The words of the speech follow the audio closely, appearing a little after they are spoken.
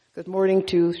Good morning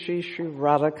to Sri Sri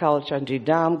Radha Kalachandji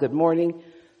Dham. Good morning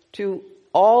to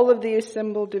all of the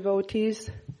assembled devotees.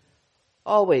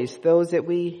 Always those that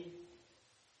we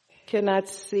cannot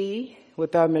see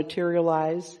with our material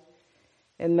eyes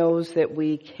and those that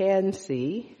we can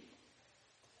see.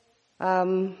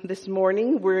 This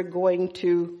morning we're going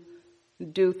to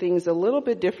do things a little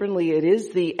bit differently. It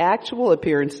is the actual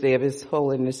appearance day of His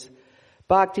Holiness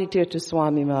Bhakti Tirtha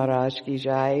Swami Maharaj Ki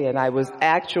Jai, and I was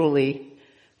actually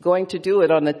going to do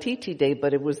it on a TT day,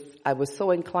 but I was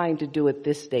so inclined to do it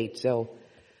this date. So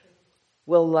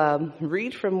we'll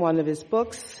read from one of his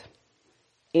books,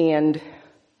 and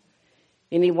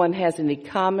anyone has any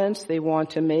comments they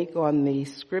want to make on the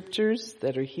scriptures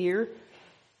that are here,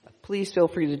 please feel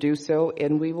free to do so,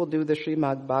 and we will do the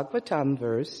Srimad Bhagavatam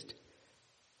verse,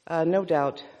 no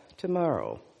doubt,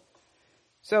 tomorrow.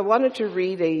 So I wanted to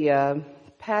read a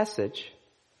passage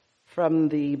from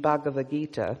the Bhagavad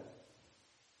Gita.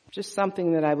 Just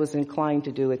something that I was inclined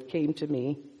to do. It came to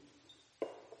me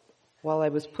while I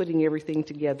was putting everything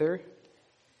together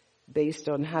based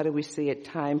on how do we see it,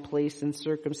 time, place, and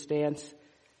circumstance.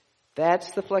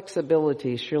 That's the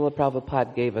flexibility Srila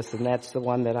Prabhupada gave us, and that's the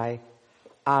one that I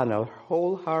honor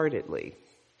wholeheartedly.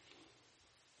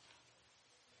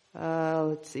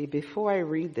 Let's see, before I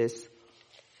read this,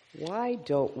 why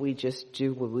don't we just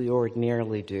do what we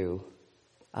ordinarily do?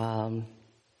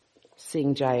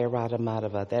 Sing Jaya Radha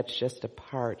Madhava. That's just a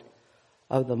part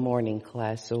of the morning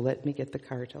class. So let me get the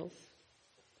cartels.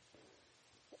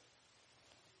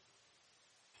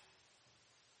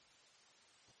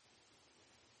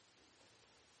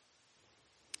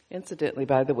 Incidentally,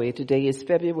 by the way, today is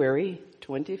February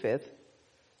 25th,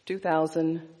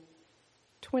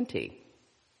 2020.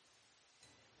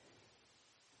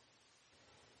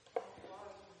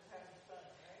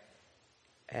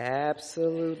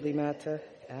 Absolutely, Mata.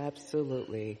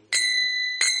 Absolutely.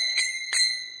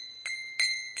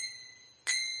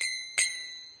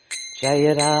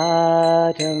 Jaya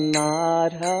Radha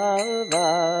Madhava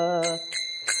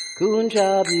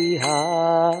Kunja Bihari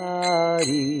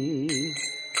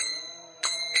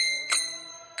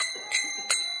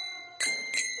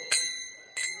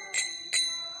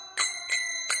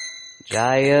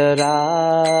Jaya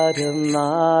Radha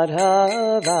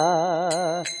Madhava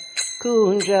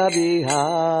Kunja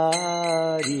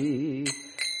Bihari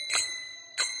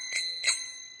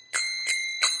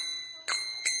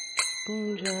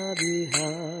Kunja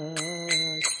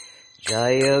Bihari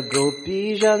Jaya Gopi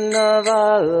Jana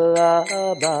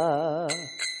Vallabha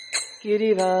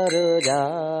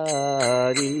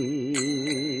Girivaradari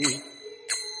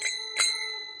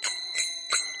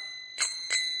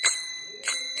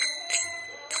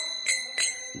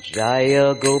Jaya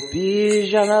Gopi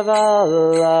Jana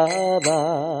Vallabha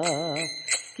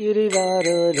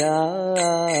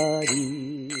Girivaradari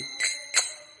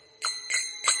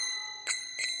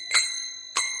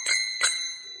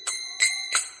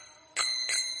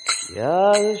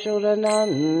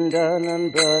Yashodanandanan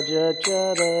Braja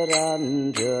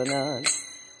Chararanjanan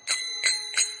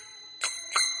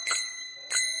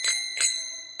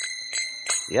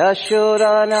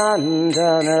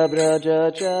Yashodanandana Braja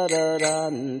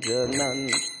Chararanjanan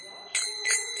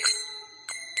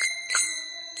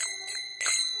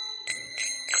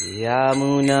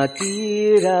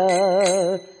Yamunatira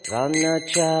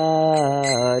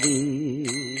Vanachari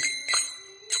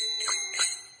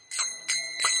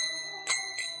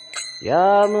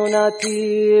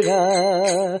Yamunatira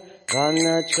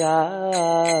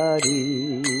Vanachari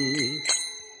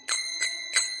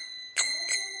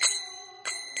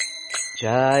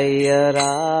Jaya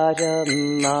Radha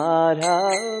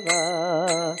Madhava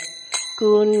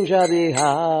Kunja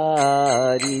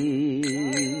Bihari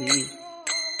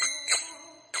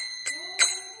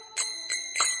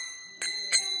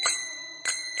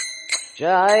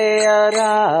Jaya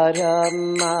Radha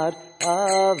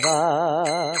Madhava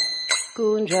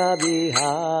Kunja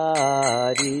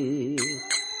Bihari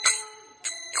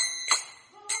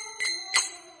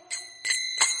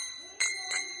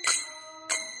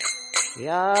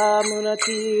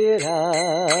Yamunatira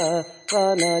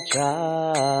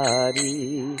Vanachari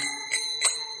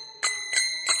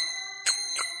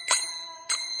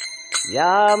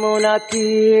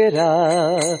Yamunatira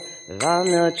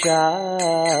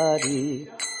Vanachari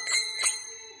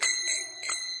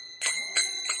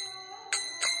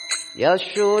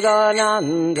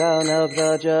Yashodanandana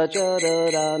Braja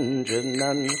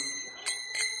Chararanjanan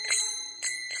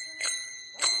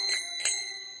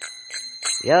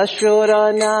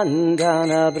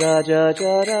Yashodanandana Braja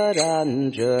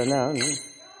Chararanjanan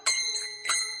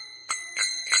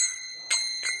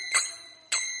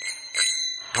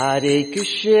Hare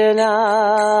Krishna,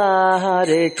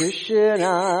 Hare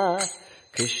Krishna,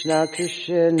 Krishna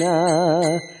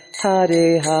Krishna,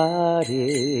 Hare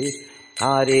Hare,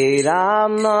 Hare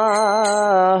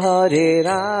Rama, Hare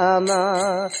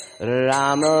Rama,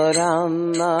 Rama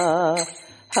Rama,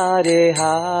 Hare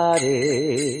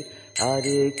Hare,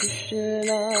 Hare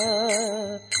Krishna,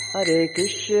 Hare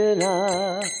Krishna,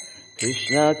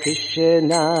 Krishna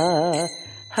Krishna,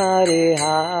 Hare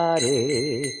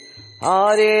Hare,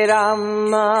 Hare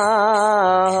Rama,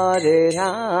 Hare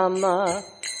Rama,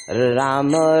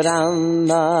 Rama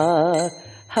Rama,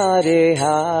 Hare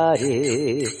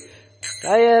Hare.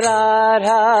 Jaya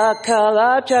Radha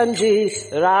Kala Chanji,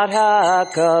 Radha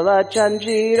Kala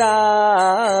Chanji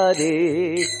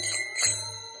Radhe.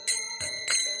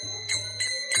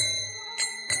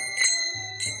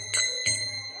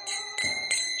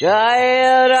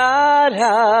 Jaya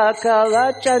Radha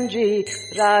Kala Chanji,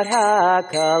 Radha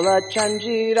Kala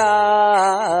Chanji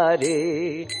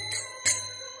Radhe.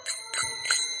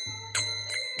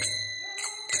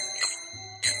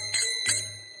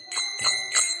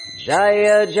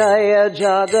 Jaya Jaya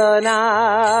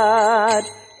Jagannath,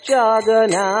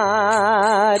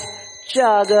 Jagannath,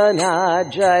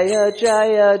 Jagannath, Jaya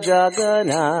Jaya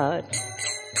Jagannath.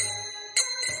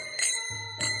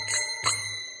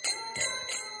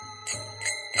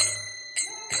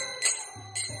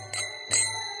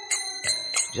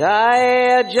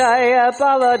 Jaya Jaya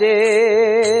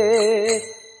Baladev,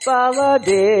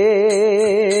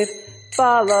 Baladev,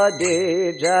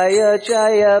 Baladev, Jaya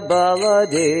Jaya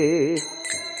Baladev.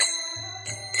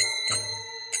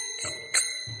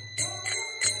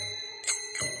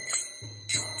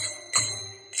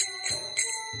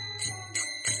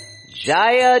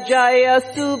 Jaya Jaya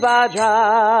Subhadra,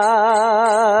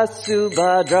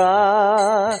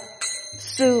 Subhadra,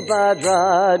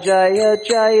 Subhadra, Jaya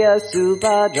Jaya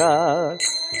Subhadra.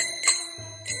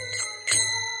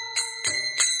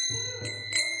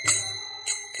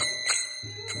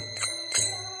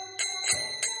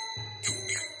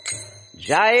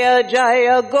 Jaya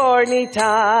Jaya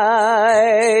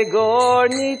Gornitai,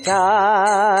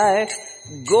 Gornitai,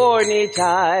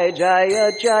 Gornitai,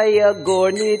 Jaya Jaya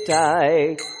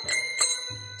Gornitai.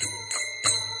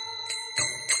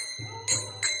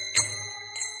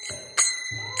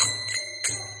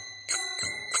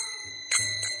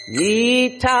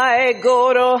 Nitai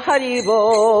Goro Haribol,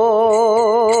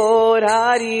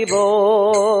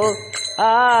 Haribol,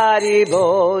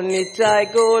 Haribol, Nitai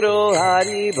Goro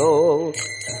Haribol.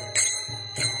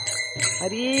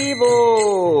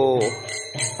 Haribol,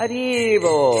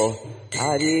 Haribol,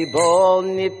 Haribol,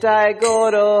 Nitai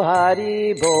Goro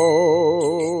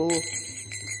Haribol.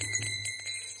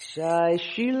 Jai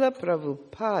Srila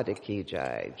Prabhupada ki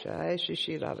jai, Jai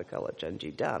Shri Radha Kala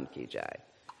Chanji Dham ki jai.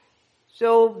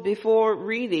 So before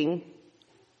reading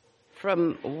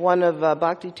from one of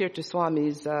Bhakti Tirtha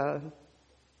Swami's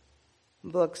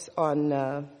books on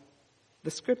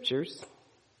the scriptures,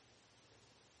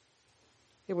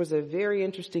 there was a very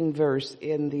interesting verse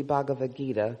in the Bhagavad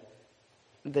Gita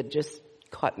that just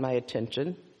caught my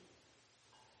attention.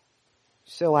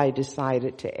 So I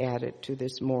decided to add it to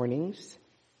this morning's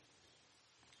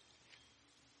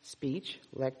speech,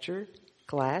 lecture,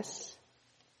 class.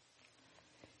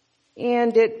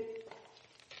 And it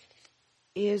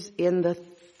is in the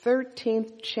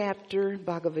 13th chapter,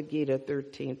 Bhagavad Gita,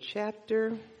 13th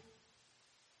chapter.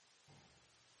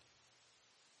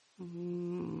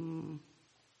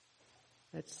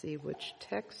 Let's see which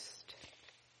text.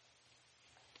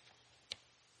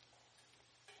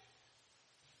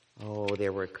 Oh,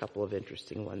 there were a couple of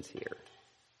interesting ones here.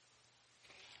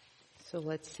 So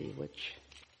let's see which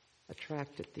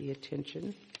attracted the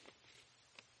attention.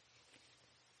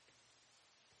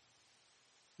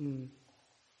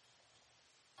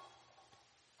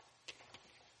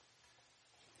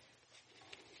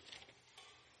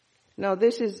 Now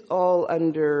this is all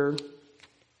under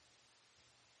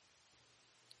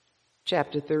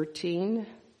chapter 13,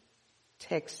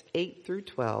 texts 8 through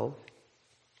 12,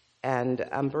 and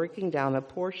I'm breaking down a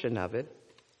portion of it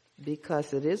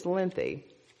because it is lengthy,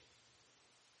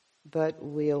 but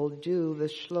we'll do the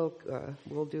shloka,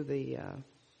 we'll do the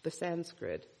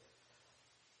Sanskrit.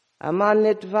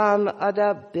 Amanitvam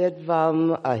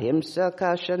adabidvam ahimsa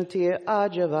kashantir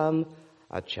ajavam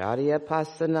acharya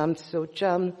pasanam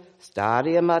socham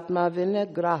stariyamatma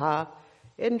vinagraha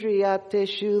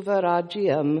indriyateshu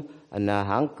varajyam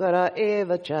anahankara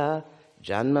evacha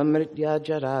janma mritya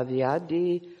jara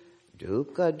vyadi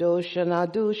dukkha doshana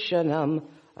dushanam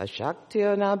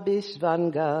ashaktyana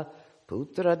bisvanga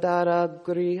putradara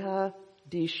griha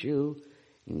dishu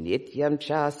nityam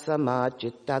cha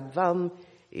samachitadvam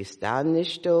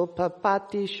istanishto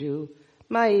papatishu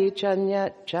mai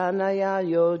chanaya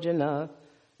yojana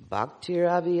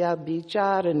bhaktiravya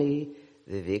bicharani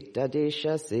vivikta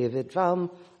desha sevitvam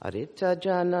arita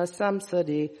jana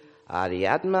samsadi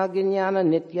Ariatma Gnyana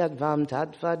Nityadvam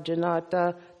Tadva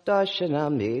Janata Darshana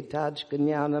Metaj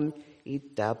Gnyanam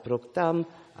Ita Proktam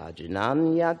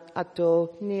Ajanam Yat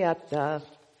Ato Niyata.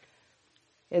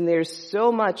 And there's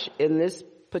so much in these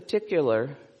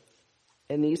particular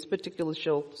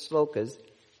shlokas,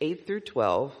 8 through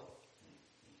 12.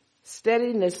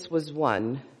 Steadiness was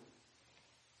one,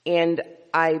 and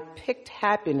I picked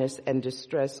happiness and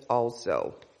distress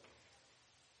also.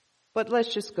 But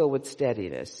let's just go with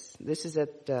steadiness. This is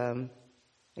at, I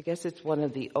guess it's one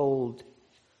of the old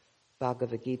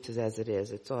Bhagavad Gitas as it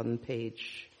is. It's on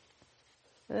page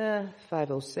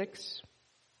 506.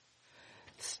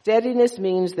 Steadiness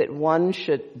means that one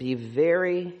should be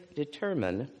very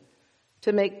determined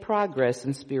to make progress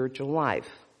in spiritual life.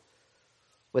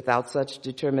 Without such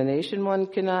determination, one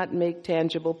cannot make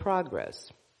tangible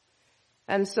progress.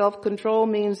 And self-control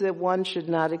means that one should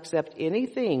not accept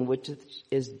anything which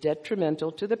is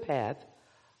detrimental to the path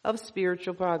of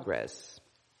spiritual progress.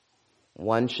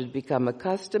 One should become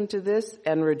accustomed to this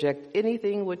and reject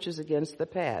anything which is against the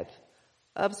path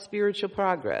of spiritual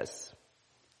progress.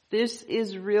 This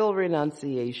is real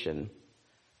renunciation.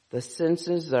 The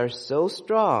senses are so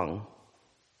strong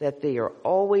that they are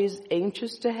always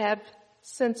anxious to have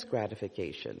sense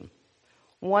gratification.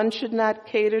 One should not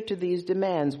cater to these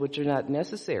demands which are not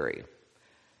necessary.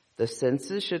 The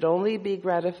senses should only be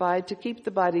gratified to keep the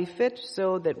body fit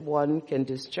so that one can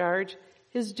discharge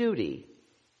his duty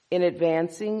in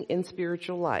advancing in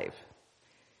spiritual life.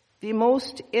 The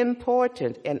most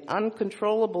important and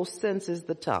uncontrollable sense is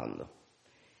the tongue.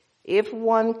 If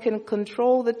one can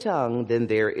control the tongue, then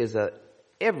there is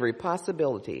every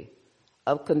possibility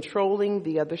of controlling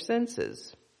the other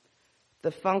senses.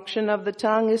 The function of the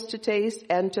tongue is to taste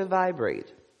and to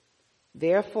vibrate.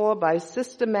 Therefore, by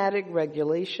systematic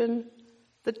regulation,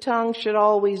 the tongue should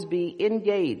always be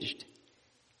engaged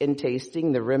in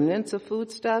tasting the remnants of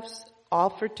foodstuffs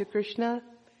offered to Krishna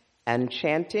and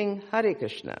chanting Hare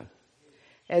Krishna.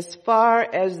 As far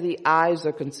as the eyes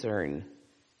are concerned,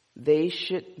 they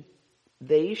should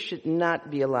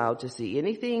not be allowed to see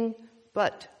anything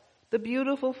but the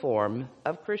beautiful form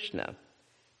of Krishna.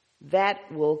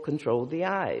 That will control the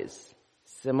eyes.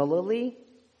 Similarly,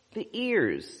 the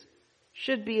ears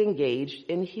should be engaged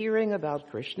in hearing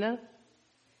about Krishna,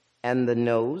 and the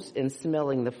nose in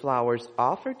smelling the flowers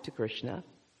offered to Krishna.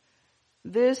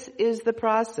 This is the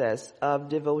process of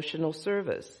devotional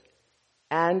service,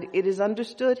 and it is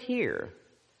understood here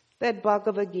that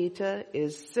Bhagavad Gita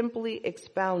is simply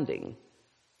expounding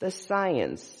the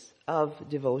science of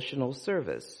devotional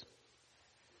service.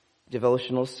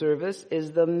 Devotional service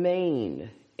is the main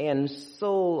and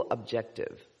sole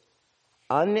objective.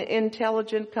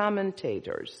 Unintelligent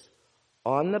commentators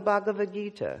on the Bhagavad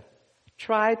Gita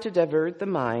try to divert the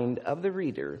mind of the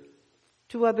reader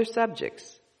to other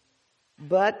subjects,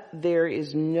 but there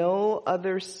is no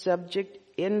other subject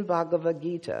in Bhagavad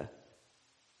Gita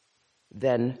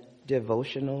than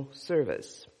devotional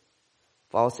service.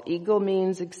 False ego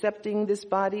means accepting this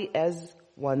body as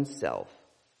oneself.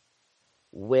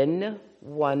 When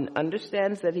one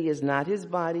understands that he is not his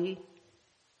body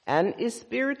and is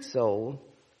spirit soul,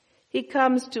 he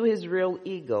comes to his real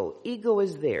ego. Ego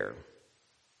is there.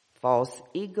 False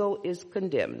ego is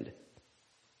condemned,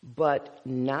 but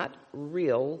not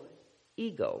real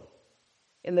ego.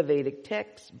 In the Vedic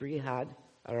text, Brihad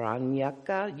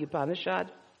Aranyaka Upanishad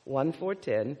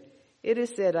 1.4.10, it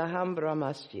is said, Aham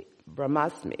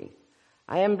Brahmasmi.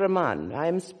 I am Brahman. I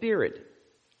am spirit.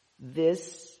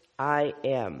 This I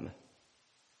am.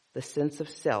 The sense of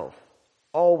self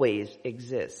always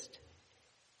exists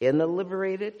in the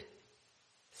liberated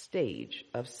stage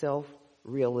of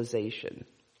self-realization.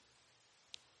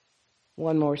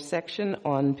 One more section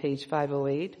on page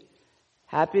 508.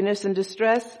 Happiness and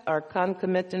distress are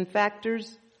concomitant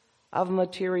factors of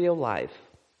material life.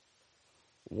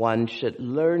 One should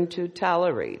learn to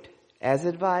tolerate, as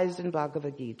advised in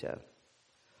Bhagavad Gita.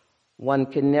 One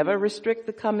can never restrict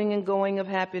the coming and going of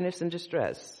happiness and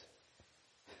distress.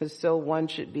 So one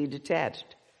should be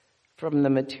detached from the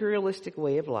materialistic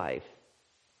way of life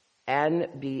and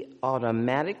be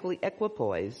automatically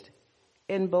equipoised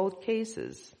in both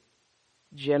cases.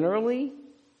 Generally,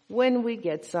 when we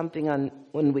get something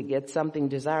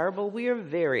desirable, we are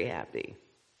very happy.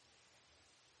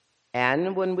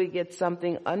 And when we get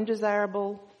something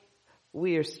undesirable,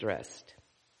 we are stressed.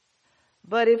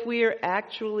 But if we are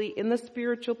actually in the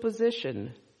spiritual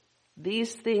position,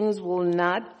 these things will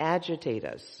not agitate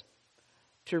us.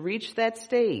 To reach that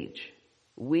stage,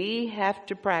 we have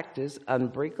to practice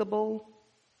unbreakable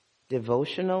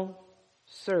devotional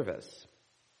service.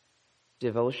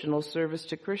 Devotional service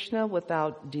to Krishna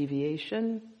without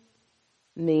deviation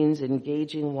means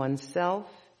engaging oneself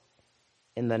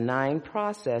in the 9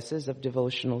 processes of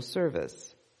devotional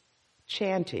service: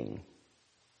 chanting,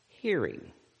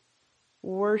 hearing,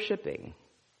 worshiping,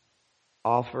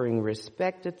 offering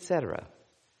respect, etc.,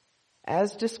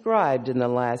 as described in the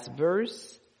last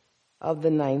verse of the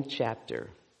 9th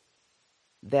chapter.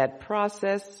 That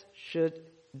process should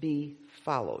be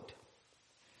followed.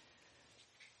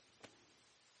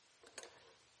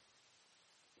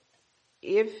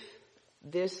 If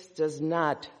this does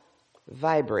not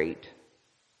vibrate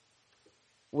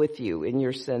with you in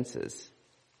your senses,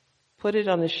 put it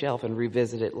on the shelf and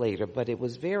revisit it later. But it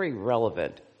was very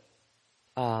relevant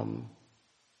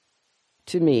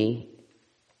to me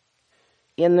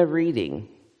in the reading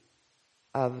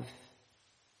of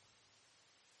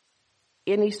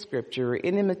any scripture or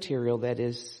any material that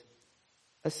is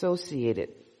associated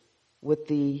with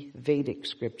the Vedic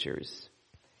scriptures.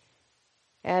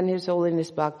 And His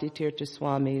Holiness Bhakti Tirtha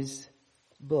Swami's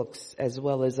books, as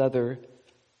well as other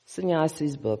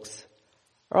sannyasis' books,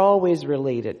 are always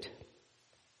related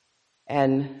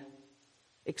and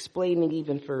explaining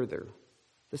even further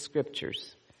the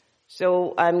scriptures.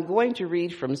 So I'm going to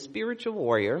read from Spiritual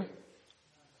Warrior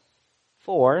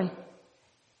 4,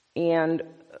 and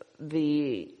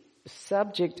the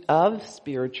subject of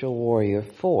Spiritual Warrior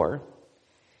 4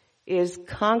 is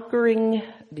conquering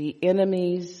the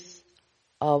enemies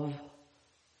of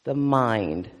the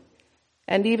mind.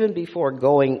 And even before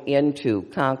going into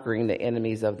conquering the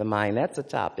enemies of the mind, that's a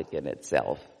topic in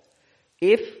itself.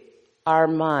 If our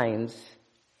minds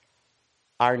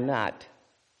are not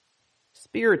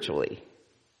spiritually,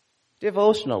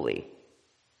 devotionally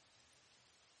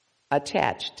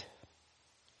attached,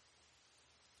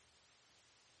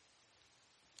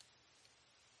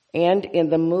 and in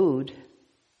the mood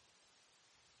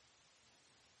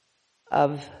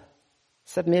of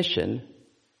submission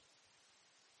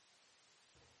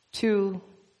to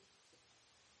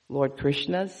Lord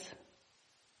Krishna's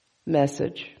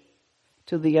message,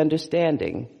 to the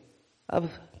understanding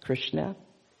of Krishna,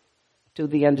 to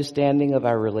the understanding of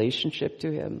our relationship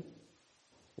to Him,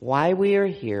 why we are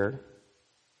here,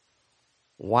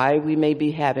 why we may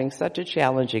be having such a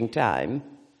challenging time.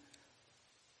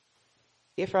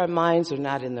 If our minds are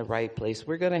not in the right place,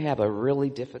 we're going to have a really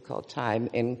difficult time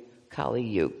in Kali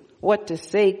Yuga. What to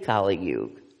say Kali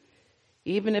Yuga?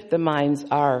 Even if the minds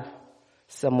are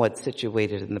somewhat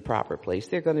situated in the proper place,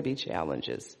 there are going to be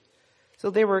challenges. So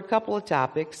there were a couple of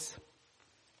topics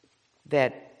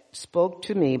that spoke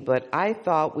to me, but I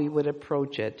thought we would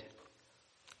approach it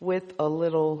with a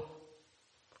little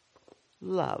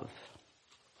love.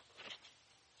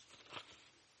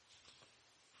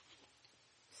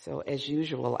 So as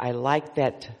usual, I like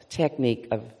that technique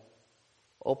of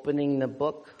opening the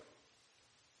book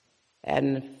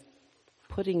and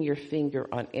putting your finger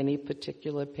on any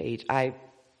particular page. I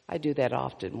do that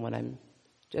often when I'm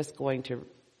just going to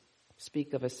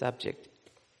speak of a subject.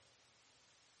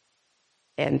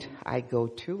 And I go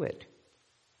to it.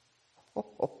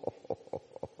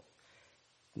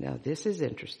 Now this is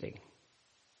interesting.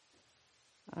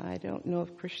 I don't know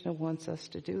if Krishna wants us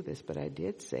to do this, but I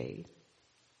did say,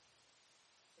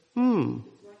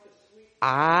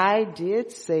 I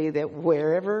did say that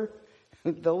wherever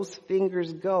those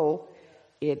fingers go,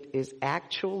 it is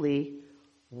actually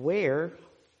where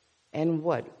and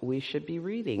what we should be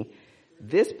reading.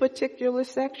 This particular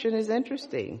section is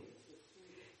interesting.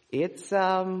 It's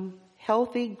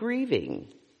healthy grieving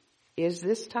is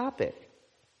this topic.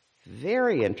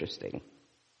 Very interesting.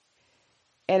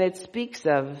 And it speaks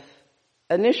of,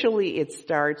 initially it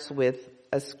starts with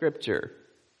a scripture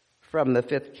from the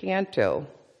 5th canto,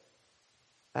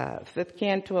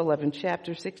 11th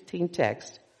chapter, 16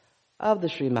 text of the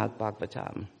Srimad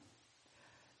Bhagavatam.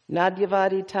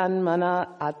 Nadyavadi tan mana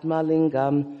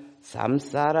atmalingam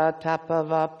samsara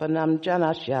tapavapanam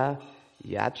janasya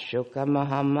yat shoka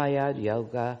mahamaya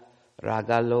yoga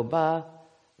ragaloba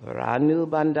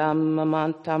ranubandam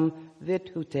mamantam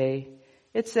vithute.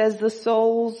 It says the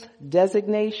soul's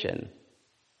designation,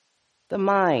 the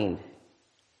mind,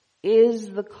 is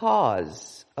the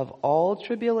cause of all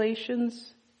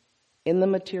tribulations in the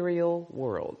material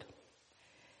world.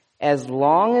 As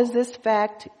long as this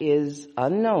fact is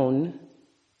unknown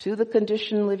to the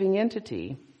conditioned living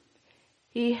entity,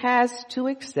 he has to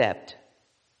accept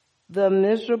the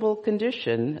miserable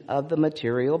condition of the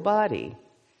material body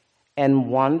and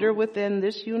wander within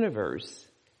this universe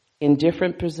in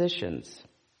different positions.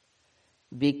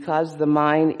 because the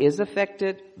mind is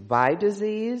affected by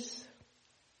disease,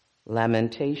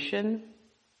 lamentation,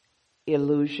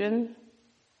 illusion,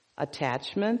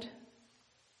 attachment,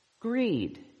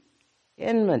 greed,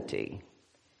 enmity.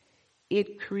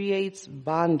 It creates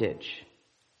bondage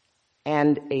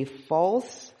and a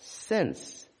false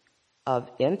sense of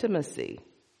intimacy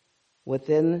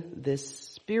within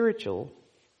this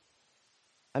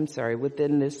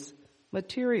within this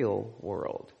material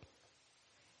world.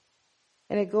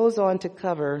 And it goes on to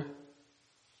cover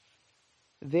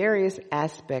various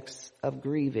aspects of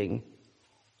grieving,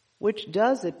 which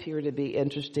does appear to be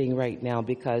interesting right now,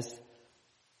 because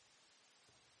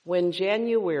when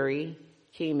January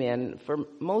came in, for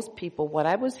most people, what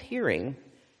I was hearing,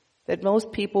 that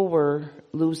most people were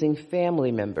losing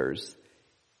family members.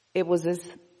 It was as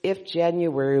if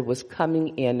January was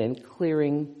coming in and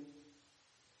clearing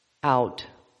out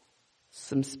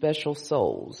some special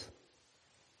souls.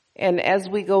 And as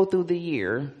we go through the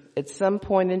year, at some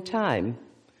point in time,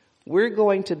 we're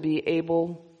going to be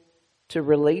able to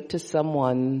relate to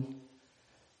someone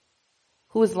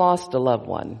who has lost a loved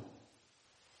one.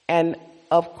 And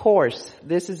of course,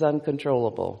 this is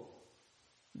uncontrollable.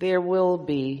 There will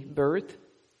be birth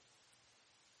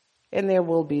and there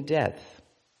will be death.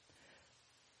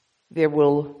 There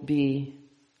will be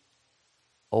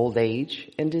old age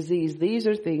and disease. These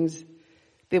are things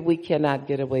that we cannot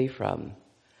get away from.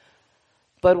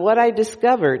 But what I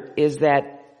discovered is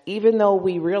that even though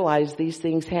we realize these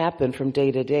things happen from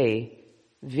day to day,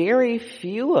 very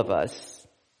few of us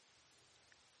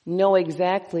know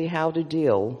exactly how to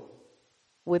deal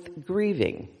with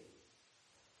grieving.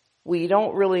 We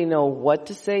don't really know what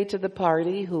to say to the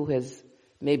party who has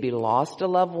maybe lost a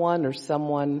loved one, or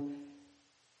someone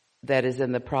that is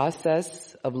in the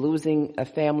process of losing a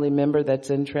family member that's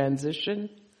in transition.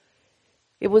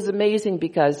 It was amazing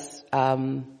because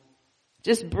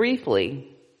just briefly,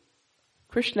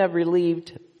 Krishna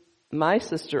relieved my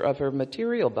sister of her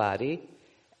material body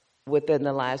within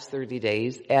the last 30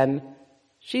 days, and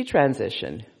she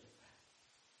transitioned.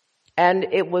 And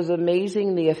it was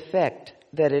amazing the effect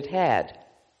that it had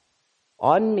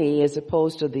on me as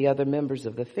opposed to the other members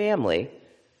of the family,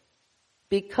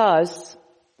 because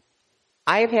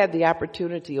I've had the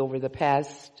opportunity over the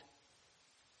past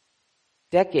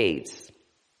decades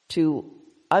to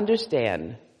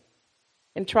understand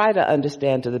and try to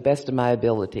understand to the best of my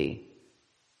ability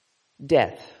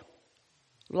death,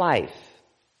 life.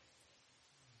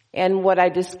 And what I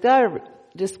discovered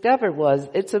was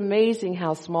it's amazing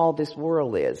how small this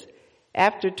world is.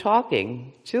 After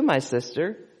talking to my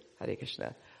sister, Hare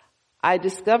Krishna, I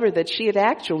discovered that she had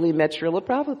actually met Srila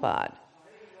Prabhupada.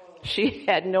 She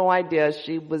had no idea.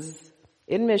 She was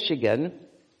in Michigan,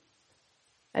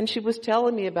 and she was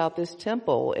telling me about this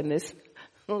temple and this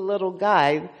little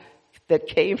guy that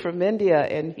came from India,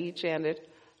 and he chanted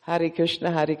Hare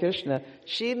Krishna, Hare Krishna.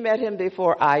 She met him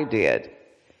before I did.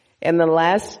 In the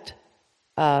last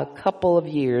couple of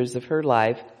years of her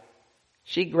life,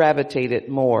 she gravitated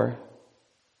more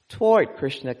toward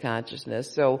Krishna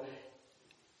consciousness. So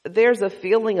there's a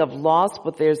feeling of loss,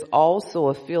 but there's also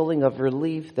a feeling of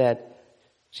relief that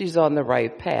she's on the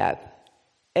right path.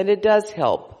 And it does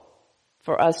help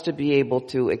for us to be able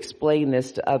to explain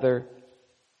this to other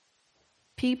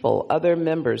people, other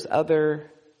members,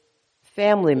 other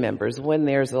family members when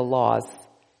there's a loss.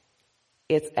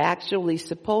 It's actually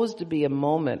supposed to be a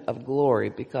moment of glory,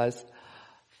 because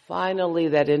finally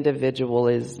that individual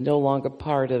is no longer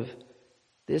part of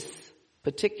this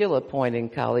particular point in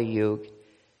Kali Yuga,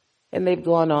 and they've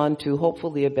gone on to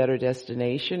hopefully a better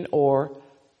destination, or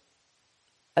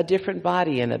a different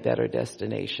body in a better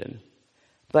destination.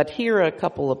 But here are a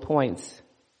couple of points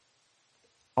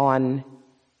on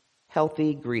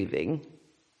healthy grieving.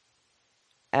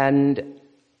 And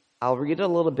I'll read a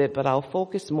little bit, but I'll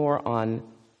focus more on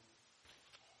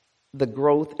the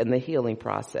growth and the healing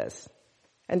process.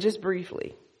 And just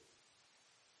briefly,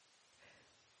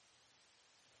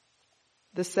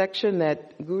 the section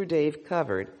that Gurudev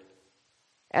covered,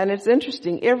 and it's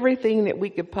interesting, everything that we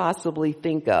could possibly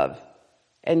think of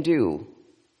and do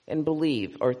and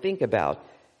believe or think about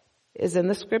is in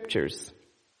the scriptures.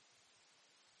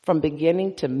 From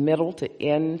beginning to middle to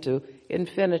end to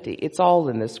infinity, it's all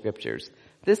in the scriptures.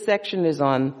 This section is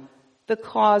on the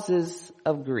causes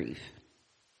of grief.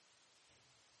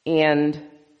 And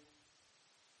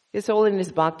His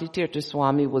Holiness Bhakti-tirtha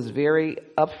Swami was very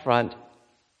upfront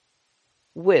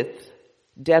with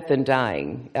death and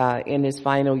dying in his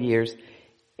final years.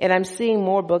 And I'm seeing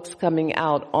more books coming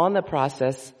out on the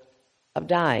process of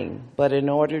dying. But in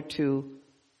order to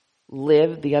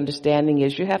live, the understanding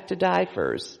is you have to die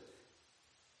first.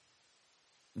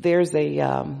 there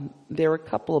are a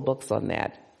couple of books on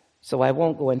that, so I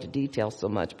won't go into detail so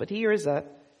much, but here is a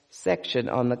section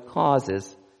on the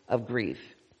causes of grief.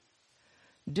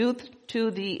 Due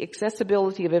to the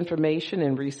accessibility of information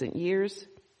in recent years,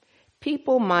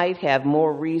 people might have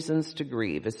more reasons to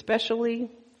grieve, especially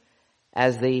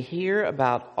as they hear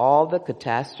about all the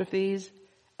catastrophes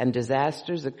and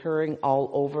disasters occurring all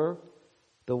over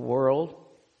the world.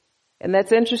 And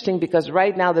that's interesting because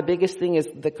right now the biggest thing is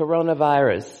the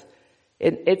coronavirus.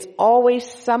 It's always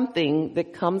something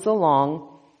that comes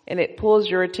along and it pulls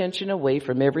your attention away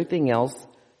from everything else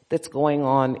that's going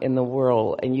on in the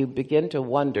world. And you begin to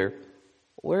wonder,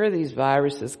 where are these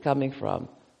viruses coming from?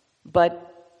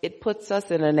 But it puts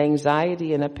us in an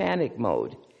anxiety and a panic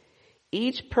mode.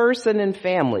 Each person and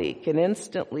family can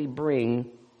instantly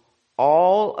bring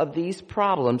all of these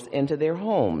problems into their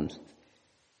homes.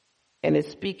 And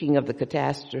it's speaking of the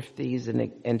catastrophes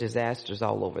and disasters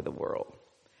all over the world.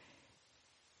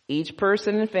 Each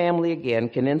person and family, again,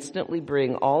 can instantly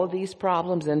bring all of these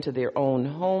problems into their own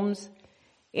homes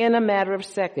in a matter of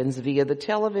seconds via the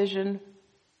television,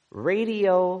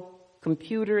 radio,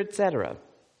 computer, etc.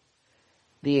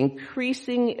 The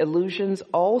increasing illusions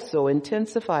also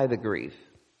intensify the grief.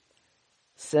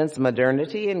 Since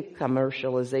modernity and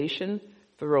commercialization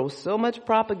throw so much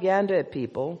propaganda at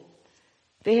people,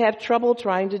 they have trouble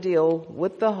trying to deal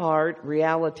with the hard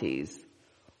realities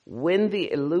when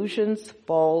the illusions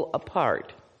fall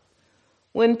apart.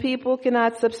 When people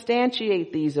cannot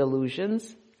substantiate these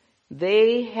illusions,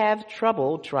 they have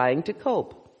trouble trying to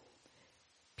cope.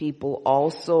 People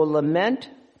also lament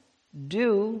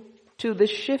due to the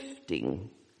shifting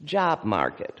job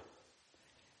market.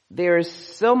 There is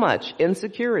so much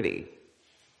insecurity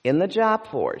in the job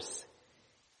force,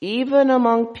 even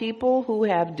among people who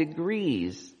have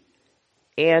degrees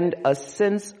and a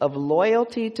sense of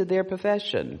loyalty to their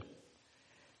profession.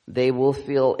 They will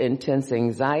feel intense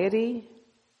anxiety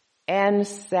and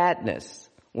sadness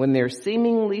when their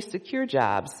seemingly secure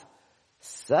jobs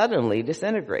suddenly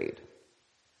disintegrate.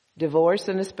 Divorce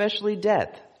and especially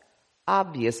death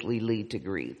obviously lead to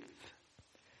grief.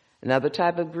 Another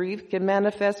type of grief can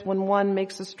manifest when one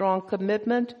makes a strong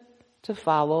commitment to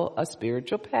follow a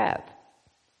spiritual path.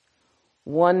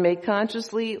 One may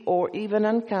consciously or even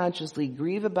unconsciously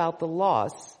grieve about the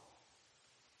loss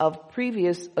of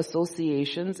previous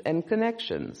associations and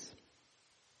connections.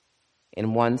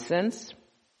 In one sense,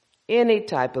 any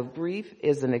type of grief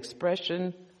is an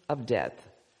expression of death,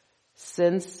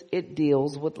 since it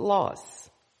deals with loss,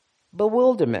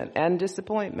 bewilderment, and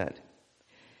disappointment.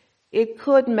 It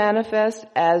could manifest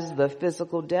as the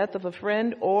physical death of a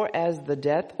friend or as the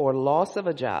death or loss of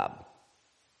a job.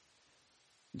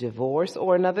 Divorce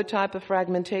or another type of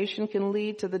fragmentation can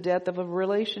lead to the death of a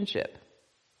relationship.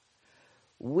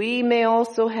 We may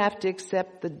also have to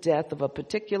accept the death of a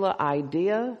particular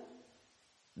idea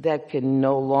that can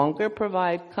no longer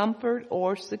provide comfort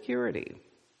or security.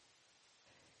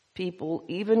 People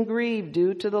even grieve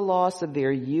due to the loss of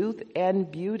their youth and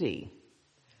beauty.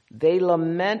 They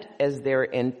lament as their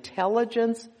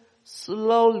intelligence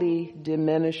slowly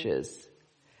diminishes.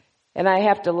 And I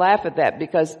have to laugh at that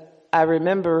because I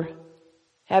remember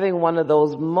having one of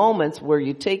those moments where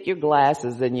you take your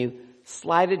glasses and you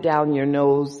slide it down your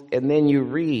nose and then you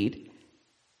read.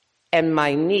 And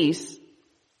my niece,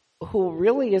 who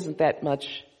really isn't that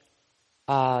much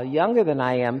younger than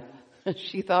I am,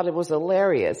 she thought it was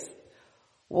hilarious.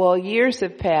 Well, years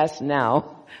have passed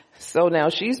now, so now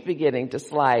she's beginning to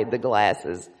slide the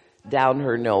glasses down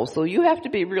her nose. So you have to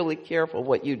be really careful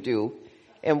what you do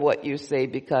and what you say,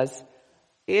 because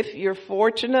if you're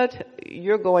fortunate,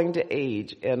 you're going to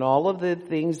age, and all of the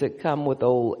things that come with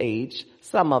old age,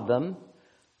 some of them,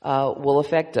 will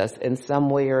affect us in some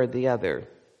way or the other.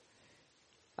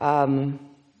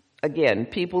 Again,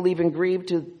 people even grieve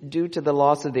due to the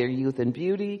loss of their youth and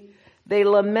beauty. They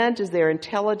lament as their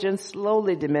intelligence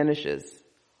slowly diminishes.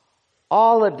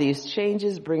 All of these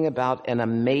changes bring about an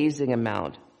amazing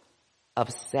amount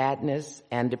of sadness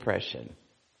and depression.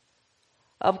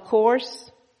 Of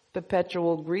course,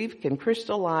 perpetual grief can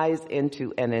crystallize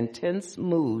into an intense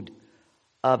mood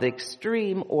of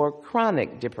extreme or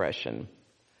chronic depression.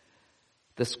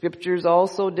 The scriptures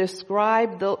also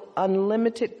describe the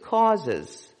unlimited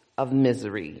causes of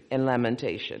misery and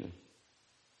lamentation.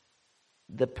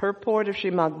 The purport of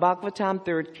Srimad Bhagavatam,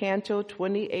 3rd Canto,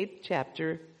 28th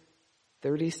chapter,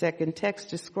 32nd text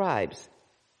describes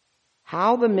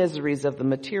how the miseries of the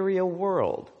material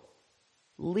world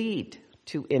lead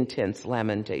to intense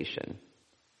lamentation.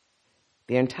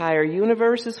 The entire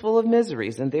universe is full of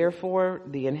miseries, and therefore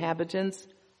the inhabitants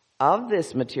of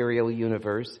this material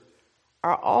universe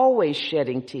are always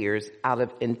shedding tears out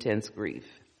of intense grief.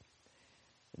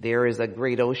 There is a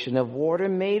great ocean of water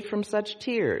made from such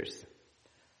tears.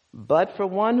 But for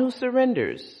one who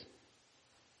surrenders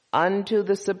unto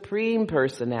the Supreme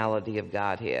Personality of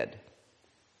Godhead,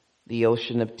 the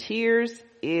ocean of tears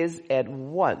is at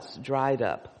once dried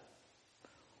up.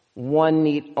 One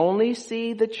need only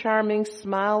see the charming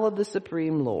smile of the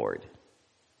Supreme Lord.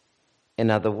 In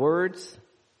other words,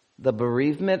 the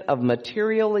bereavement of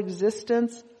material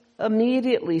existence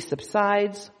immediately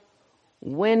subsides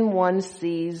when one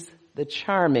sees the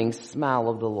charming smile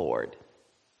of the Lord.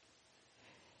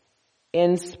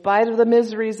 In spite of the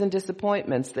miseries and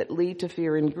disappointments that lead to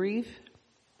fear and grief,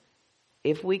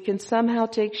 if we can somehow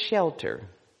take shelter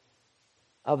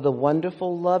of the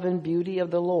wonderful love and beauty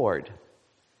of the Lord,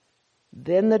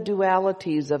 then the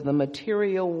dualities of the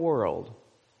material world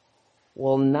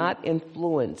will not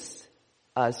influence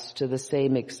us to the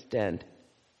same extent.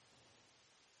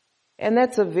 And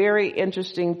that's a very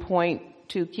interesting point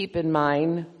to keep in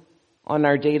mind on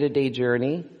our day-to-day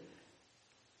journey.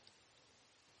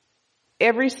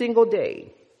 Every single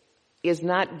day is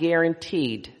not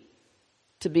guaranteed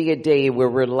to be a day where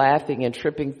we're laughing and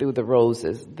tripping through the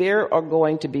roses. There are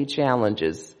going to be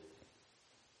challenges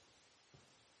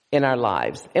in our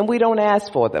lives, and we don't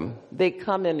ask for them. They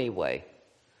come anyway.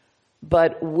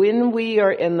 But when we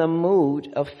are in the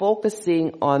mood of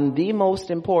focusing on the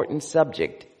most important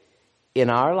subject in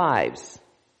our lives,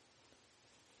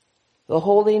 the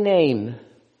holy name,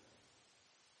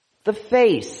 the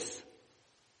face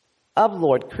of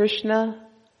Lord Krishna,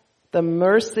 the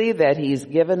mercy that He's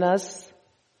given us,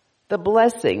 the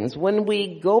blessings, when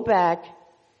we go back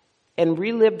and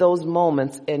relive those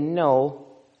moments and know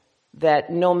that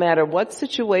no matter what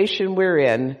situation we're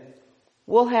in,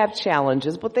 we'll have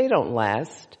challenges, but they don't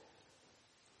last.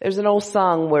 There's an old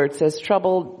song where it says,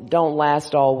 trouble don't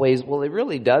last always. Well, it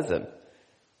really doesn't.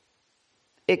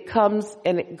 It comes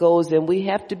and it goes, and we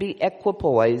have to be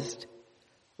equipoised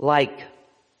like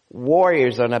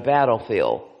warriors on a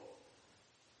battlefield,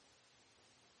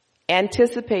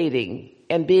 anticipating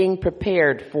and being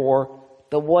prepared for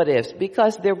the what-ifs,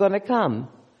 because they're going to come.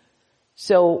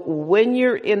 So when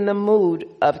you're in the mood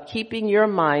of keeping your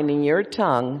mind and your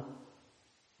tongue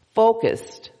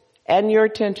focused and your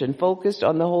attention focused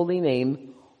on the holy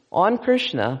name, on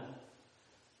Krishna,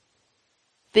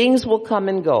 things will come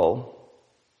and go.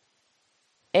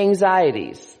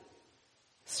 Anxieties,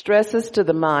 stresses to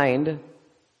the mind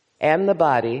and the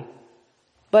body.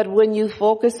 But when you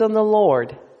focus on the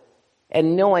Lord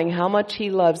and knowing how much He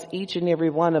loves each and every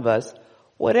one of us,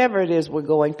 whatever it is we're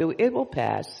going through, it will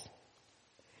pass.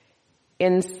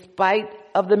 In spite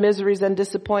of the miseries and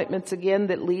disappointments again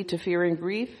that lead to fear and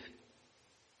grief,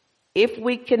 if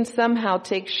we can somehow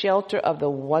take shelter of the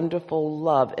wonderful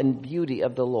love and beauty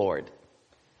of the Lord,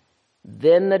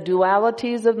 then the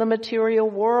dualities of the material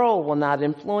world will not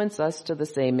influence us to the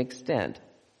same extent.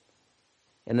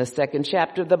 In the second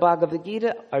chapter of the Bhagavad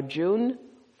Gita, Arjuna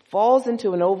falls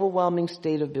into an overwhelming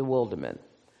state of bewilderment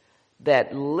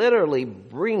that literally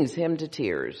brings him to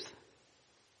tears.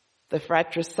 The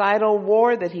fratricidal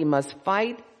war that he must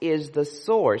fight is the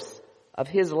source of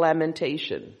his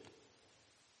lamentation.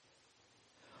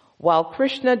 While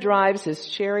Krishna drives his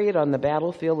chariot on the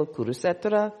battlefield of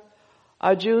Kurukshetra,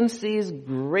 Arjuna sees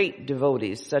great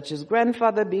devotees such as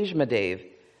Grandfather Bhishmadev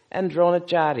and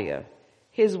Dronacharya,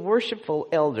 his worshipful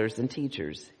elders and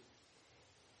teachers.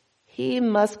 He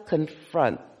must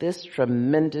confront this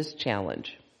tremendous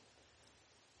challenge,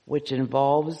 which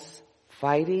involves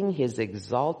fighting his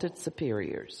exalted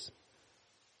superiors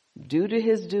due to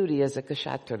his duty as a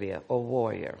kshatriya or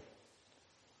warrior.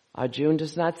 Arjuna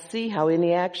does not see how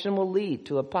any action will lead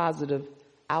to a positive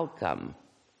outcome.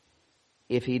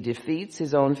 If he defeats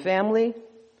his own family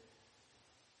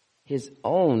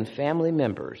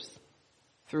members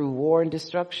through war and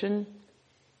destruction,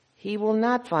 he will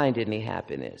not find any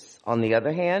happiness. On the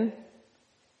other hand,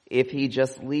 if he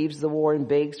just leaves the war and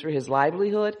begs for his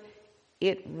livelihood,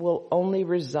 it will only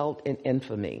result in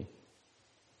infamy.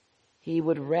 He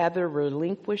would rather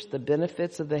relinquish the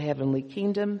benefits of the heavenly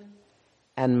kingdom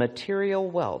and material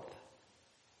wealth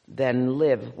than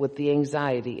live with the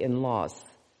anxiety and loss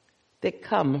that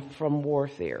come from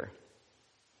warfare.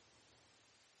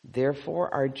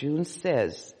 Therefore, Arjuna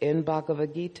says in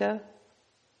Bhagavad Gita,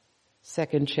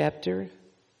 2nd chapter,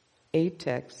 8th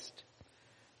text,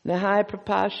 Nahai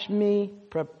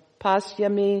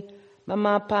prapasyami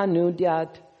mama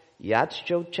panudyat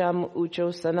yatchocham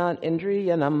ucho sanan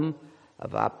indriyanam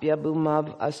avapya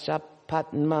bumav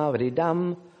asyapatma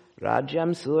vridam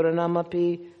rajyam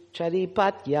suranamapi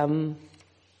charipatyam.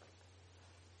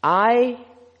 I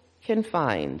can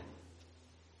find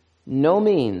no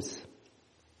means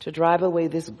to drive away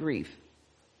this grief,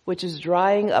 which is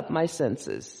drying up my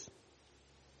senses.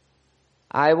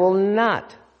 I will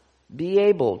not be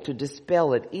able to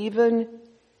dispel it, even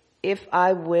if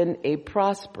I win a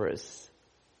prosperous,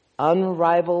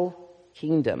 unrivaled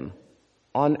kingdom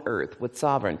on earth with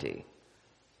sovereignty,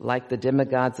 like the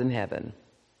demigods in heaven.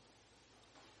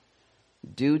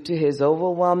 Due to his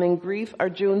overwhelming grief,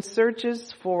 Arjuna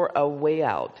searches for a way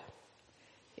out.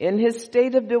 In his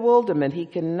state of bewilderment, he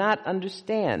cannot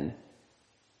understand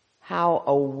how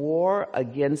a war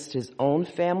against his own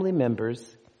family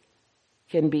members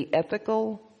can be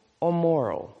ethical or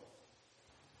moral.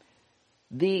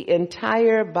 The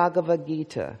entire Bhagavad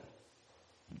Gita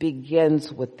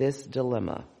begins with this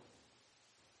dilemma.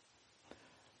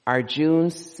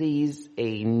 Arjuna sees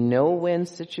a no-win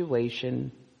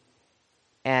situation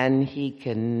and he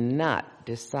cannot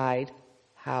decide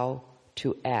how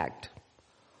to act.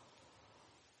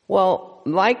 Well,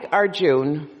 like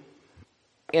Arjuna,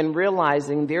 in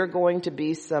realizing there are going to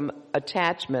be some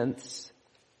attachments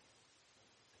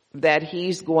that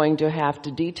he's going to have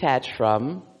to detach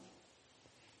from,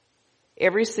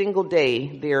 every single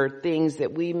day there are things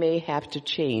that we may have to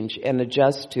change and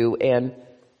adjust to and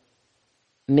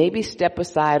maybe step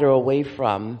aside or away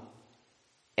from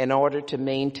in order to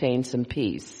maintain some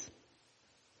peace.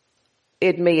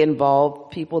 It may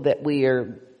involve people that we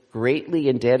are greatly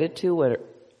indebted to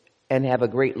and have a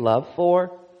great love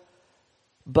for.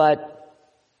 But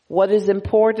what is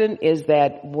important is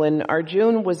that when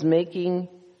Arjuna was making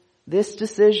this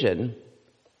decision,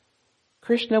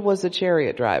 Krishna was a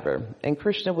chariot driver and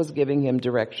Krishna was giving him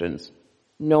directions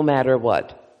no matter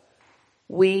what.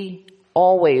 We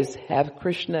always have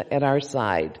Krishna at our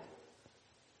side.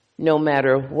 No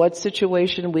matter what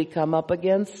situation we come up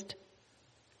against,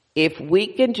 if we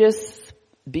can just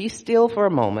be still for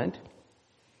a moment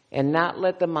and not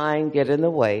let the mind get in the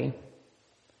way.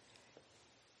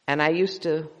 And I used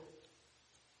to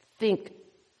think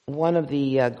one of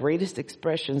the greatest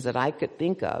expressions that I could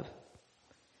think of,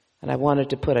 and I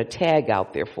wanted to put a tag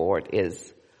out there for it,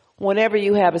 is whenever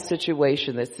you have a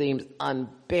situation that seems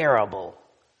unbearable,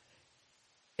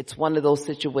 it's one of those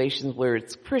situations where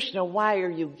it's, Krishna, why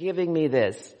are you giving me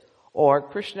this? Or,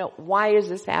 Krishna, why is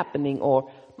this happening?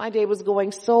 Or, my day was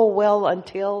going so well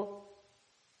until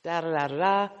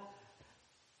da-da-da-da-da.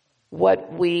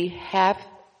 What we have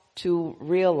to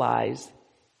realize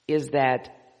is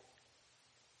that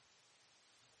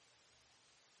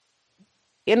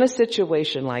in a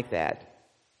situation like that,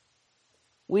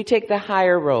 we take the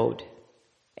higher road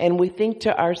and we think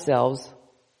to ourselves,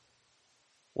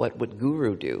 what would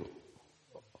Guru do?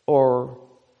 Or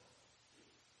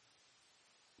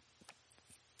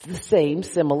the same,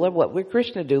 similar, what would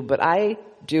Krishna do? But I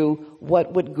do,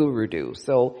 what would Guru do?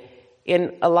 So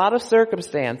in a lot of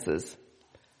circumstances,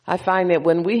 I find that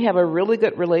when we have a really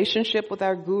good relationship with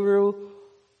our Guru,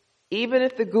 even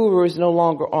if the Guru is no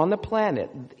longer on the planet,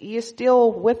 he is still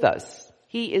with us.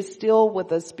 He is still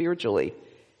with us spiritually.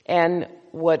 And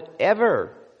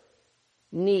whatever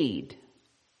need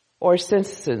or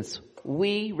assistance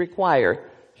we require,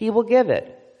 he will give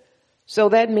it. So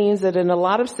that means that in a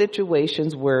lot of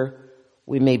situations where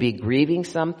we may be grieving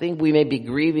something, we may be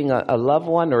grieving a loved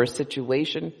one or a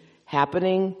situation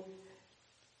happening,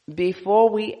 before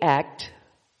we act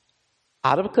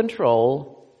out of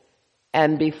control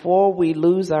and before we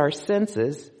lose our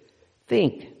senses,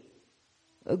 think,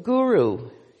 a Guru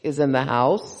is in the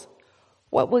house.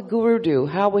 What would Guru do?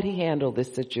 How would he handle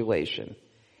this situation?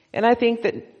 And I think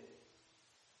that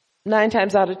 9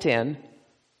 times out of 10,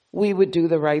 we would do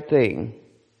the right thing.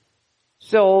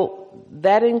 So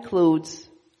that includes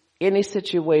any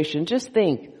situation. Just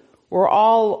think, we're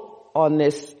all on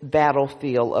this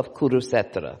battlefield of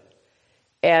Kurukshetra.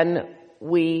 And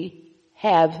we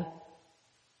have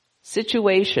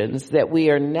situations that we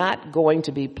are not going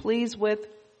to be pleased with.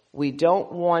 We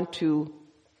don't want to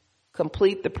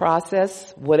complete the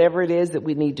process, whatever it is that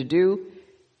we need to do.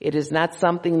 It is not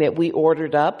something that we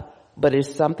ordered up, but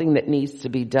it's something that needs to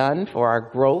be done for our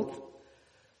growth.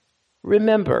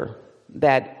 Remember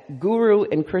that Guru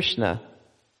and Krishna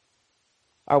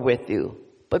are with you.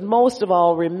 But most of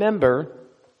all, remember,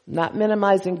 not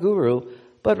minimizing Guru,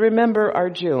 but remember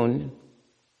Arjuna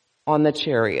on the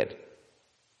chariot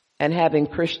and having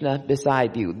Krishna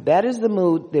beside you. That is the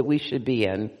mood that we should be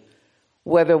in,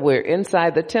 whether we're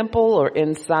inside the temple or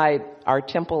inside our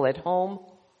temple at home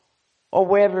or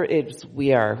wherever it is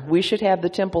we are. We should have the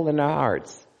temple in our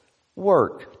hearts.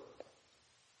 Work.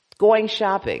 Going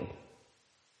shopping.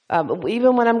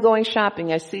 Even when I'm going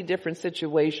shopping, I see different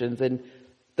situations, and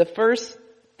the first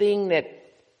thing that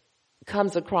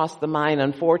comes across the mind,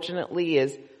 unfortunately,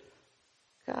 is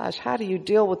gosh, how do you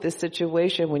deal with this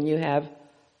situation when you have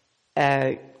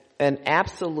an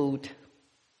absolute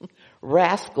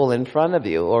rascal in front of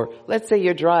you? Or let's say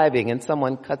you're driving and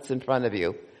someone cuts in front of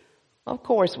you. Of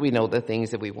course, we know the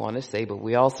things that we want to say, but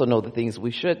we also know the things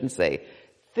we shouldn't say.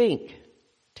 Think.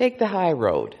 Take the high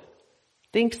road.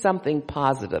 Think something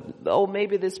positive. Oh,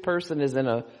 maybe this person is in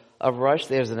a rush.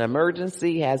 There's an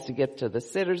emergency, has to get to the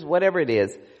sitters, whatever it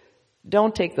is.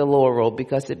 Don't take the lower road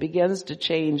because it begins to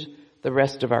change the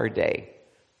rest of our day.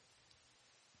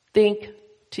 Think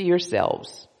to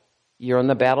yourselves. You're on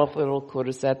the battlefield,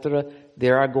 Kurukshetra.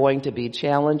 There are going to be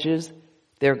challenges.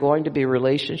 There are going to be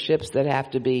relationships that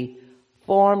have to be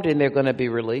formed, and there are going to be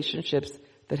relationships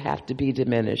that have to be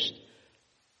diminished.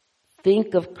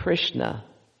 Think of Krishna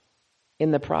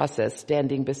in the process,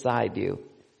 standing beside you.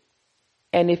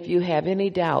 And if you have any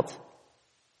doubts,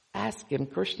 ask him,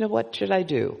 Krishna, what should I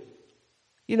do?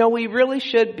 You know, we really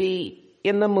should be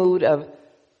in the mood of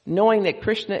knowing that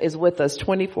Krishna is with us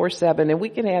 24/7, and we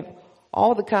can have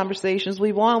all the conversations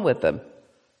we want with him.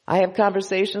 I have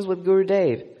conversations with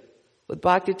Gurudev, with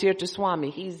Bhaktitirtha Swami.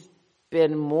 He's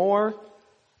been more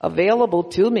available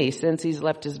to me since he's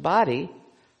left his body.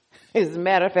 As a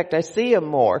matter of fact, I see him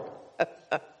more.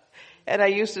 And I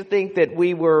used to think that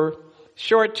we were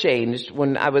shortchanged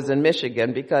when I was in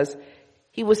Michigan because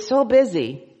he was so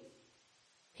busy.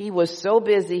 He was so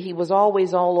busy. He was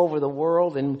always all over the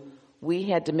world, and we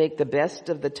had to make the best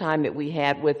of the time that we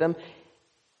had with him.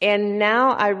 And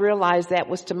now I realize that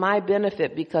was to my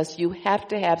benefit because you have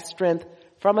to have strength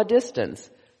from a distance.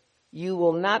 You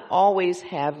will not always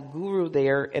have Guru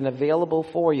there and available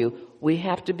for you. We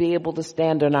have to be able to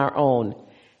stand on our own.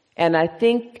 And I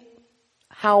think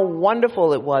how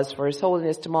wonderful it was for His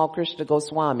Holiness Tamal Krishna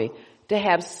Goswami to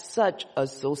have such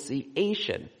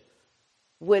association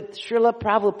with Srila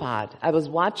Prabhupada. I was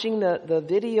watching the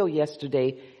video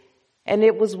yesterday, and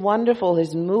it was wonderful.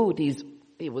 His mood,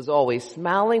 he was always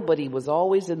smiling, but he was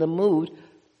always in the mood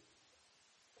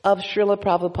of Srila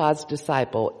Prabhupada's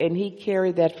disciple, and he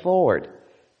carried that forward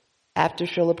after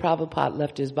Srila Prabhupada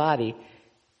left his body.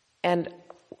 And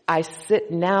I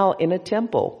sit now in a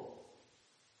temple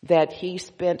that he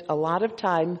spent a lot of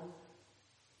time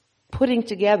putting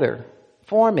together,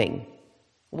 forming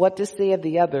what to say of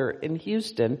the other in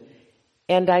Houston.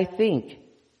 And I think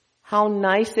how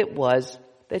nice it was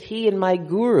that he and my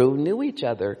guru knew each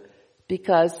other,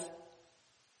 because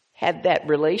had that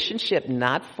relationship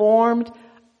not formed,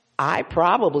 I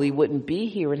probably wouldn't be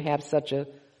here and have such a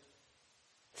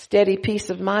steady peace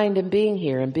of mind in being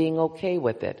here and being okay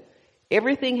with it.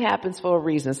 Everything happens for a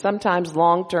reason. Sometimes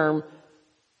long term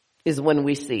is when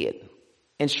we see it.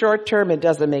 And short term, it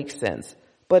doesn't make sense.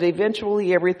 But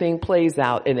eventually everything plays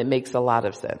out and it makes a lot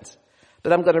of sense.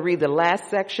 But I'm going to read the last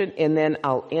section and then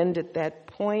I'll end at that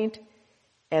point.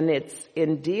 And it's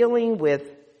in dealing with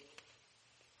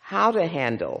how to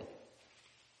handle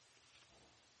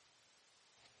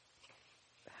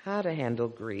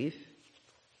grief.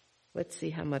 Let's see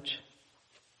how much.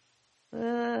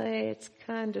 It's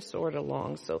kind of sort of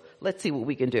long, so let's see what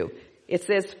we can do. It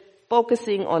says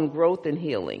focusing on growth and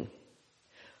healing.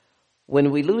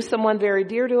 When we lose someone very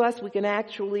dear to us, we can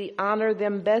actually honor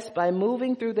them best by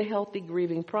moving through the healthy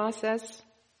grieving process,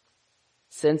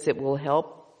 since it will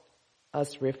help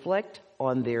us reflect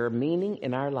on their meaning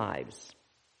in our lives.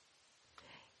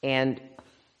 And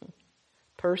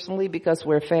personally, because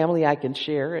we're family, I can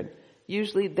share, and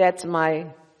usually that's my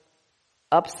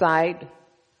upside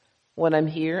when I'm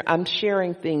here. I'm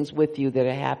sharing things with you that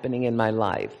are happening in my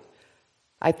life.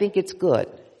 I think it's good.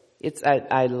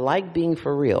 I like being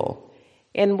for real.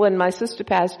 And when my sister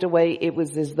passed away, it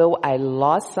was as though I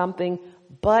lost something,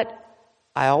 but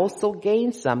I also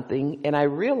gained something, and I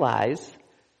realized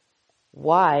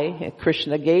why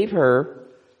Krishna gave her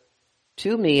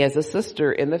to me as a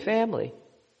sister in the family.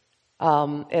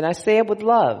 And I say it with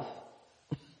love.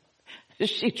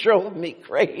 She drove me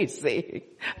crazy,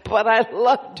 but I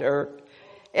loved her.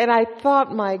 And I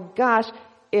thought, my gosh,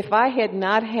 if I had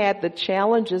not had the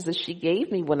challenges that she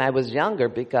gave me when I was younger,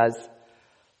 because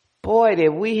boy, did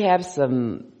we have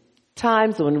some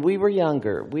times when we were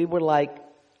younger. We were like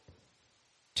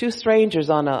two strangers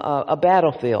on a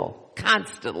battlefield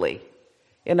constantly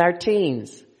in our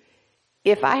teens.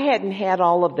 If I hadn't had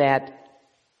all of that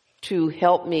to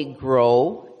help me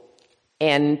grow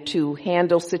and to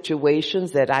handle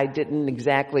situations that I didn't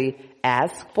exactly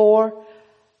ask for,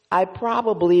 I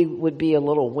probably would be a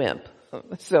little wimp.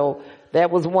 So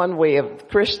that was one way of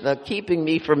Krishna keeping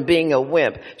me from being a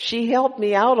wimp. She helped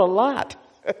me out a lot.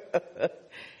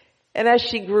 And as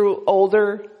she grew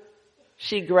older,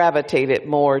 she gravitated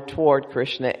more toward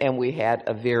Krishna, and we had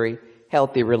a very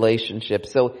healthy relationship.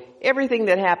 So everything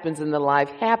that happens in the life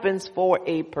happens for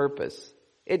a purpose.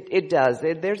 It does.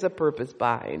 There's a purpose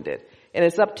behind it. And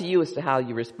it's up to you as to how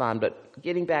you respond. But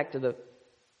getting back to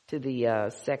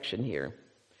the section here.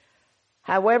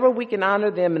 However, we can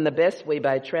honor them in the best way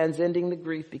by transcending the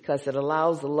grief, because it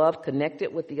allows the love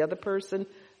connected with the other person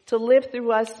to live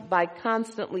through us by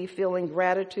constantly feeling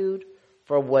gratitude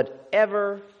for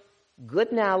whatever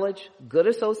good knowledge, good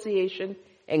association,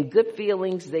 and good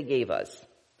feelings they gave us.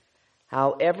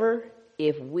 However,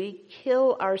 if we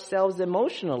kill ourselves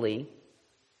emotionally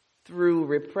through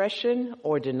repression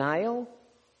or denial,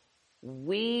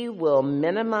 we will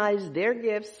minimize their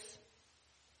gifts,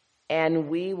 and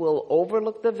we will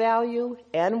overlook the value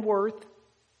and worth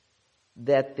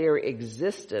that their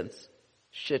existence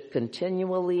should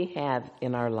continually have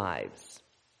in our lives.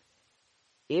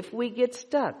 If we get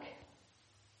stuck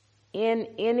in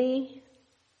any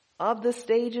of the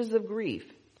stages of grief,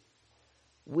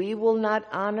 we will not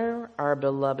honor our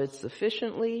beloved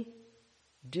sufficiently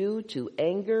due to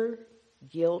anger,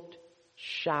 guilt,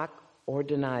 shock, or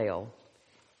denial.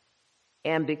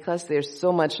 And because there's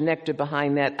so much nectar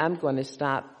behind that, I'm going to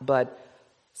stop. But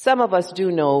some of us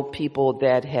do know people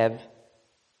that have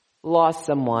lost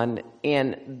someone,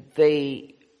 and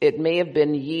it may have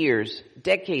been years,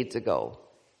 decades ago,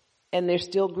 and they're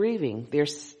still grieving. They're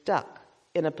stuck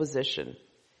in a position.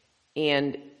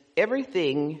 And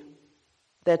everything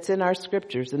that's in our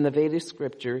scriptures, in the Vedic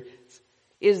scripture,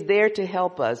 is there to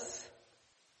help us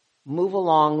move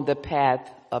along the path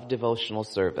of devotional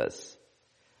service,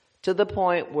 to the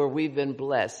point where we've been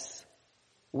blessed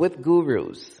with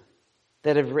gurus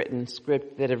that have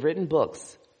written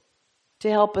books to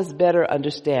help us better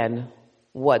understand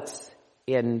what's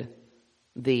in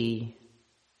the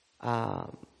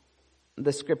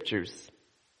scriptures.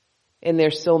 And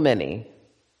there's so many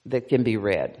that can be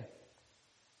read.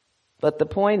 But the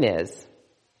point is,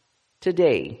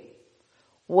 today,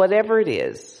 whatever it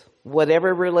is,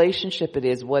 whatever relationship it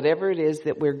is, whatever it is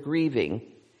that we're grieving,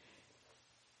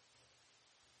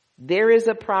 there is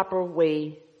a proper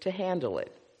way to handle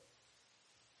it.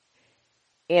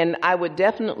 And I would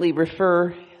definitely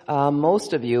refer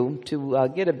most of you to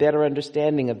get a better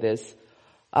understanding of this.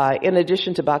 In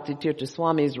addition to Bhaktitirtha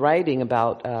Swami's writing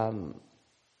about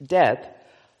death,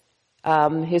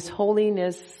 His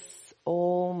Holiness,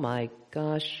 oh my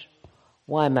gosh,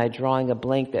 why am I drawing a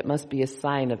blank? That must be a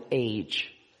sign of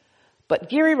age. But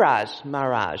Giriraj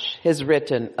Maharaj has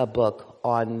written a book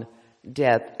on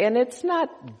death, and it's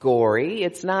not gory.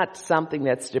 It's not something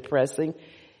that's depressing.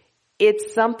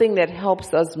 It's something that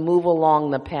helps us move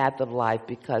along the path of life,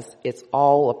 because it's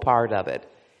all a part of it.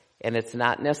 And it's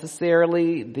not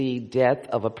necessarily the death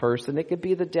of a person. It could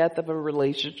be the death of a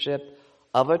relationship,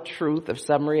 of a truth, of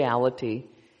some reality.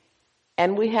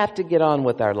 And we have to get on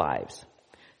with our lives.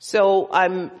 So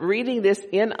I'm reading this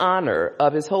in honor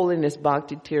of His Holiness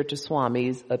Bhaktitirtha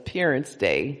Swami's appearance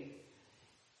day.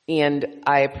 And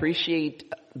I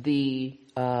appreciate the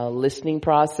listening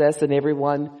process and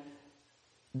everyone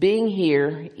being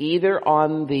here, either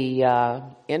on the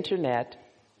internet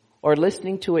or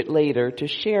listening to it later, to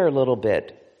share a little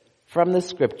bit from the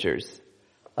scriptures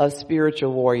of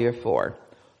Spiritual Warrior 4.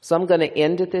 So I'm going to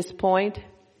end at this point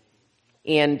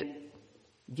and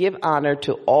give honor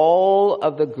to all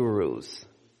of the gurus,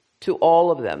 to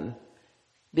all of them,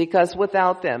 because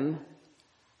without them,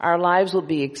 our lives will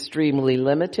be extremely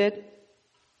limited,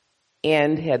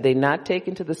 and had they not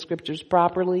taken to the scriptures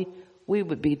properly, we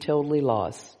would be totally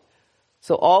lost.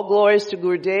 So all glories to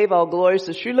Gurudev, all glories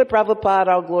to Srila Prabhupada,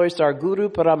 all glories to our Guru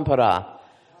Parampara.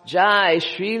 Jai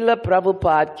Srila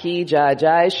Prabhupada ki jai,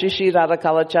 Jai Shri Shri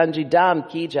Radhakala Chandji Dham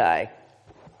ki jai.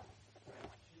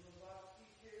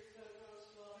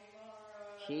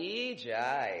 Ki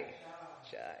jai,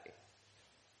 jai.